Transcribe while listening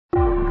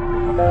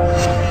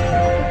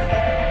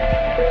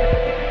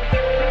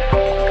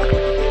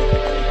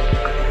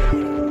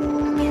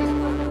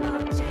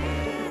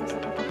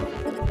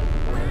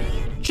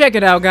Check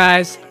it out,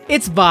 guys,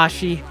 it's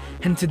Vashi,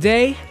 and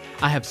today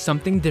I have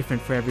something different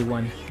for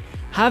everyone.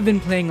 I've been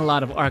playing a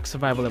lot of ARK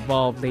Survival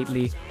Evolved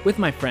lately with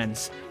my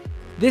friends.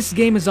 This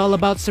game is all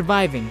about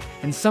surviving,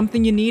 and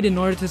something you need in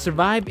order to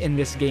survive in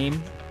this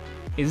game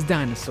is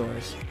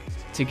dinosaurs.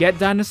 To get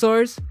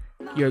dinosaurs,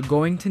 you're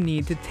going to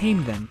need to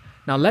tame them.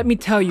 Now let me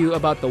tell you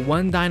about the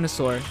one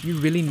dinosaur you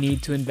really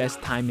need to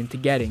invest time into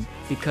getting,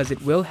 because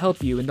it will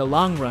help you in the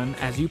long run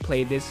as you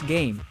play this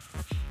game.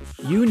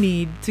 You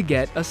need to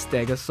get a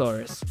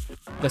Stegosaurus.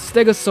 The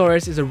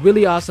Stegosaurus is a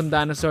really awesome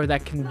dinosaur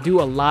that can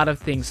do a lot of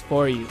things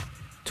for you.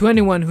 To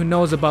anyone who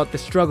knows about the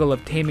struggle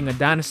of taming a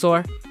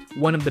dinosaur,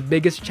 one of the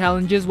biggest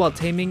challenges while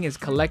taming is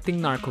collecting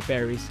Narco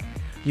berries.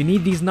 You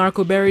need these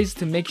Narco berries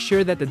to make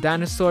sure that the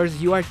dinosaurs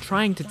you are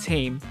trying to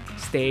tame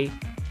stay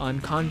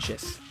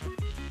unconscious.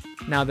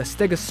 Now the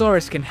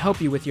Stegosaurus can help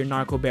you with your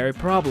Narco berry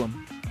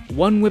problem.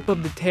 One whip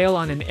of the tail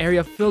on an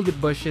area filled with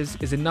bushes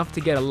is enough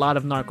to get a lot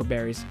of Narco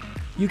berries.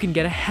 You can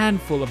get a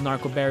handful of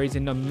Narco berries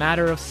in a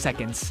matter of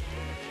seconds.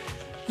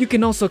 You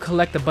can also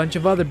collect a bunch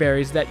of other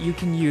berries that you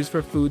can use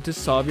for food to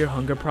solve your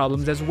hunger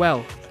problems as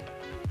well.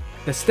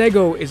 The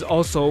Stego is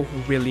also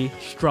really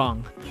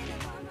strong.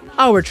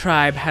 Our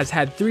tribe has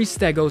had 3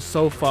 Stegos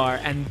so far,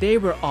 and they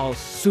were all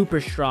super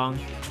strong,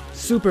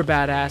 super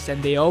badass,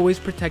 and they always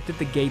protected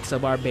the gates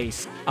of our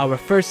base. Our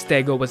first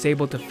Stego was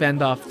able to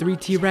fend off 3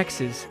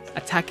 T-Rexes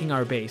attacking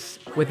our base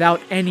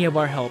without any of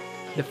our help,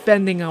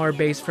 defending our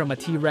base from a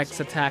T-Rex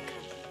attack.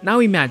 Now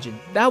imagine,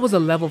 that was a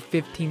level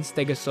 15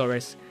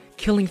 Stegosaurus,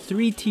 killing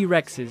 3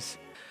 T-Rexes.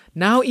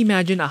 Now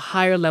imagine a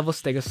higher level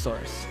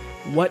Stegosaurus.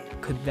 What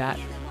could that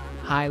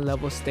high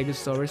level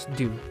Stegosaurus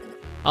do?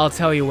 I'll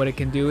tell you what it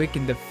can do. It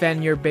can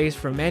defend your base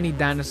from any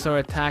dinosaur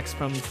attacks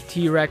from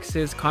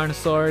T-Rexes,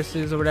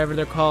 Carnosauruses, or whatever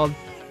they're called.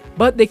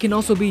 But they can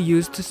also be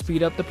used to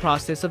speed up the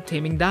process of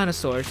taming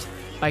dinosaurs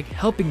by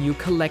helping you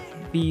collect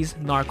these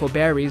Narco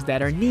berries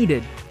that are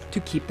needed to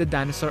keep the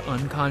dinosaur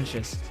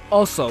unconscious.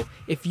 Also,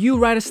 if you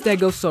ride a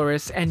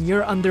Stegosaurus and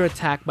you're under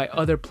attack by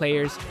other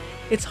players,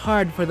 it's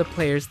hard for the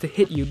players to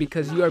hit you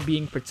because you are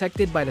being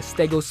protected by the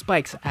Stego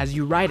spikes as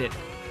you ride it.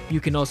 You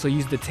can also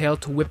use the tail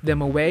to whip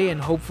them away, and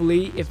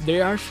hopefully, if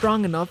they are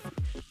strong enough,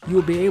 you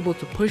will be able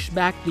to push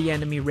back the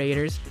enemy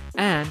raiders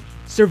and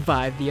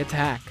survive the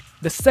attack.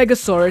 The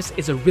Stegosaurus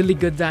is a really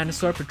good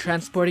dinosaur for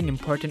transporting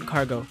important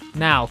cargo.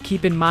 Now,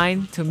 keep in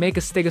mind, to make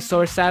a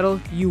Stegosaurus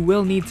saddle, you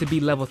will need to be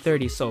level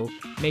 30, so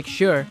make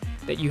sure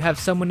that you have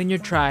someone in your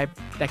tribe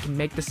that can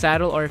make the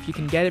saddle, or if you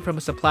can get it from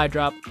a supply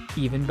drop,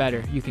 even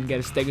better. You can get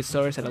a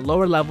Stegosaurus at a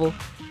lower level.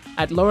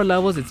 At lower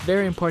levels, it's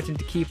very important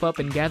to keep up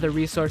and gather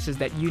resources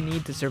that you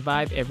need to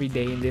survive every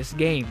day in this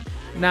game.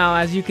 Now,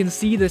 as you can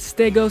see, the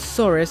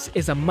Stegosaurus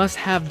is a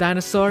must-have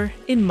dinosaur,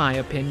 in my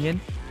opinion,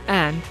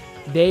 and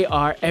they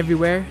are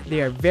everywhere,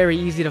 they are very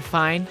easy to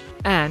find,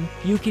 and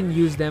you can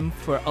use them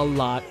for a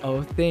lot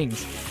of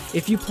things.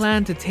 If you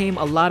plan to tame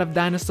a lot of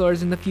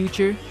dinosaurs in the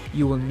future,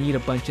 you will need a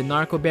bunch of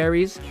Narco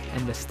berries,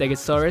 and the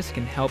Stegosaurus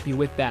can help you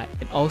with that.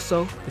 And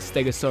also, the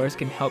Stegosaurus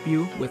can help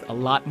you with a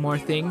lot more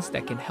things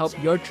that can help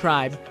your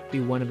tribe be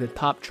one of the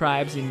top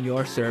tribes in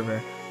your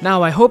server.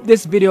 Now, I hope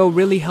this video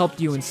really helped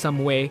you in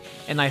some way,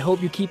 and I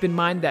hope you keep in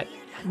mind that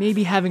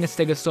maybe having a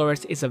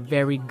Stegosaurus is a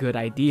very good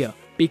idea,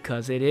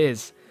 because it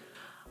is.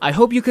 I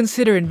hope you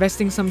consider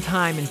investing some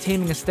time in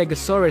taming a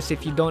Stegosaurus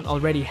if you don't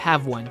already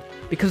have one,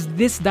 because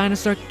this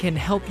dinosaur can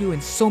help you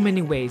in so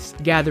many ways,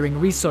 gathering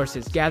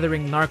resources,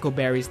 gathering Narco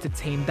berries to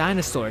tame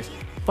dinosaurs,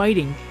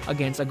 fighting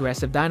against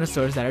aggressive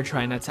dinosaurs that are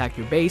trying to attack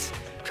your base,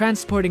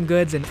 transporting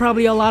goods, and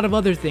probably a lot of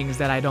other things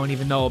that I don't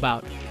even know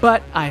about.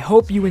 But I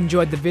hope you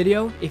enjoyed the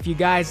video. If you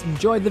guys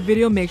enjoyed the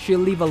video, make sure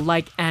you leave a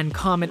like and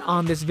comment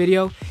on this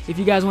video. If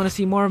you guys want to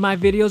see more of my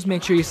videos,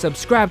 make sure you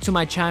subscribe to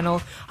my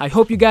channel. I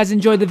hope you guys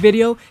enjoyed the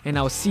video, and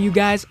I will see you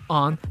guys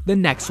on the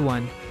next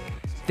one.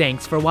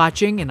 Thanks for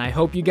watching, and I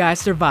hope you guys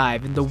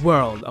survive in the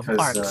world of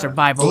ARK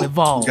Survival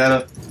Evolved.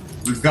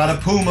 We've got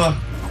a puma.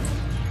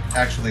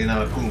 Actually,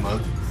 not a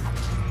puma.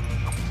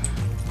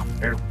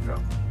 There we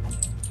go.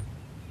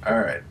 All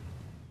right.